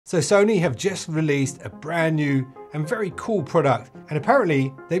So Sony have just released a brand new and very cool product, and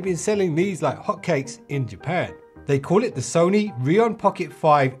apparently they've been selling these like hotcakes in Japan. They call it the Sony Reon Pocket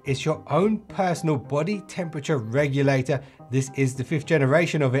 5. It's your own personal body temperature regulator. This is the 5th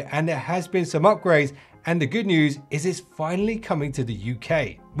generation of it, and there has been some upgrades. And the good news is it's finally coming to the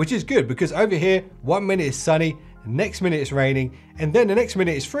UK, which is good because over here, 1 minute is sunny, next minute it's raining, and then the next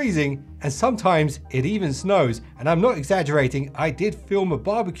minute it's freezing, and sometimes it even snows. And I'm not exaggerating, I did film a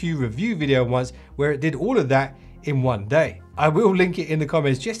barbecue review video once where it did all of that in 1 day. I will link it in the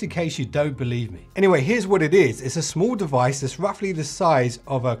comments just in case you don't believe me. Anyway, here's what it is. It's a small device that's roughly the size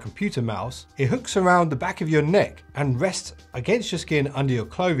of a computer mouse. It hooks around the back of your neck and rests against your skin under your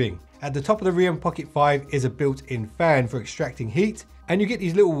clothing. At the top of the Reon Pocket 5 is a built-in fan for extracting heat, and you get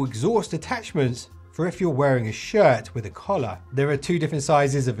these little exhaust attachments for if you're wearing a shirt with a collar. There are 2 different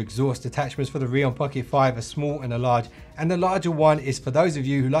sizes of exhaust attachments for the Reon Pocket 5, a small and a large, and the larger one is for those of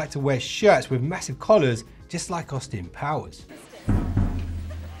you who like to wear shirts with massive collars, just like Austin Powers.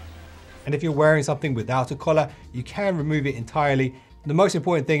 And if you're wearing something without a collar, you can remove it entirely. The most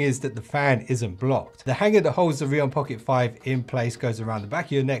important thing is that the fan isn't blocked. The hanger that holds the Reon Pocket 5 in place goes around the back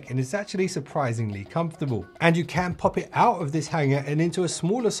of your neck, and it's actually surprisingly comfortable. And you can pop it out of this hanger and into a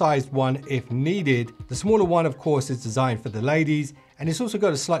smaller sized one if needed. The smaller one, of course, is designed for the ladies, and it's also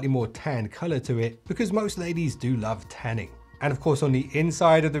got a slightly more tan color to it because most ladies do love tanning. And of course, on the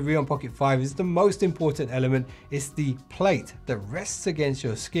inside of the Reon Pocket 5 is the most important element. It's the plate that rests against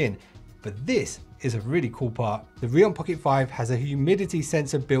your skin. But this is a really cool part. The Reon Pocket 5 has a humidity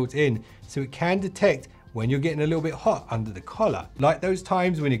sensor built in, so it can detect when you're getting a little bit hot under the collar, like those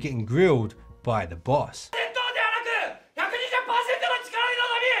times when you're getting grilled by the boss.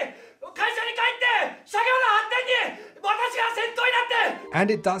 And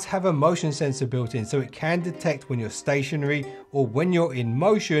it does have a motion sensor built in, so it can detect when you're stationary or when you're in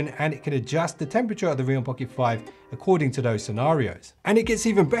motion, and it can adjust the temperature of the Reon Pocket 5 according to those scenarios. And it gets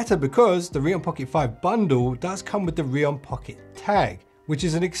even better because the Reon Pocket 5 bundle does come with the Reon Pocket tag, which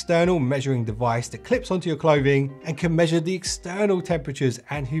is an external measuring device that clips onto your clothing and can measure the external temperatures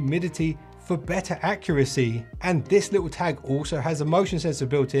and humidity for better accuracy. And this little tag also has a motion sensor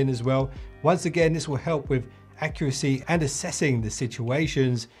built in as well. Once again, this will help with accuracy and assessing the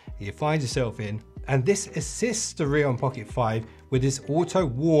situations you find yourself in. And this assists the Reon Pocket 5 with this auto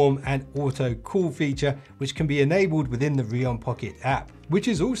warm and auto cool feature, which can be enabled within the Reon Pocket app, which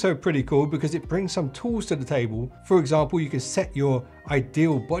is also pretty cool because it brings some tools to the table. For example, you can set your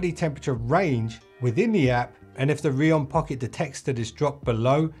ideal body temperature range within the app, and if the Reon Pocket detects that it's dropped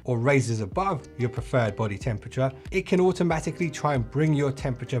below or raises above your preferred body temperature, it can automatically try and bring your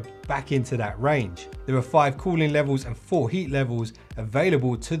temperature back into that range. There are 5 cooling levels and 4 heat levels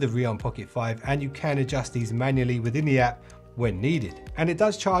available to the Reon Pocket 5, and you can adjust these manually within the app when needed. And it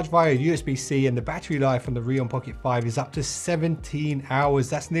does charge via USB-C, and the battery life on the Reon Pocket 5 is up to 17 hours.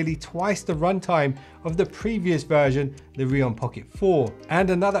 That's nearly twice the runtime of the previous version, the Reon Pocket 4. And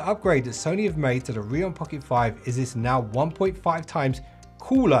another upgrade that Sony have made to the Reon Pocket 5 is it's now 1.5 times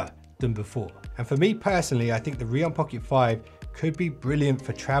cooler than before. And for me personally, I think the Reon Pocket 5 could be brilliant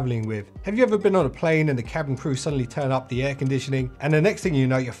for traveling with. Have you ever been on a plane and the cabin crew suddenly turn up the air conditioning, and the next thing you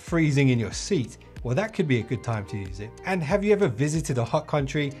know, you're freezing in your seat? Well, that could be a good time to use it. And have you ever visited a hot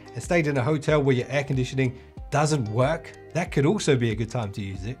country and stayed in a hotel where your air conditioning doesn't work? That could also be a good time to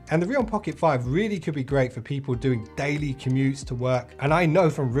use it. And the Reon Pocket 5 really could be great for people doing daily commutes to work. And I know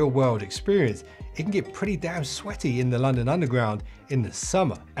from real world experience, it can get pretty damn sweaty in the London Underground in the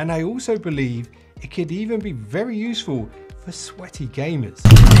summer. And I also believe it could even be very useful for sweaty gamers.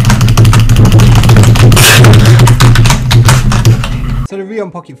 So the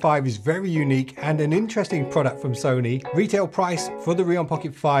Reon Pocket 5 is very unique and an interesting product from Sony. Retail price for the Reon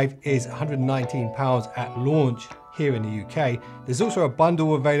Pocket 5 is £119 at launch here in the UK. There's also a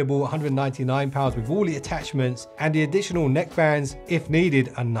bundle available, £199 with all the attachments, and the additional neckbands, if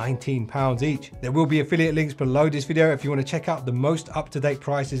needed, are £19 each. There will be affiliate links below this video if you want to check out the most up-to-date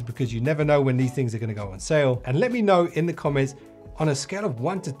prices, because you never know when these things are going to go on sale. And let me know in the comments, on a scale of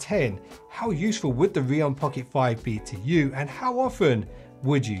 1 to 10, how useful would the Reon Pocket 5 be to you, and how often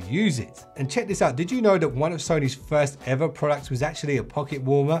would you use it? And check this out, did you know that one of Sony's first ever products was actually a pocket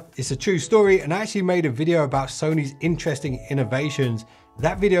warmer? It's a true story, and I actually made a video about Sony's interesting innovations.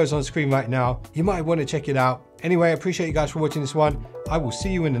 That video is on screen right now. You might want to check it out. Anyway, I appreciate you guys for watching this one. I will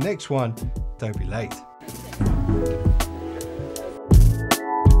see you in the next one. Don't be late.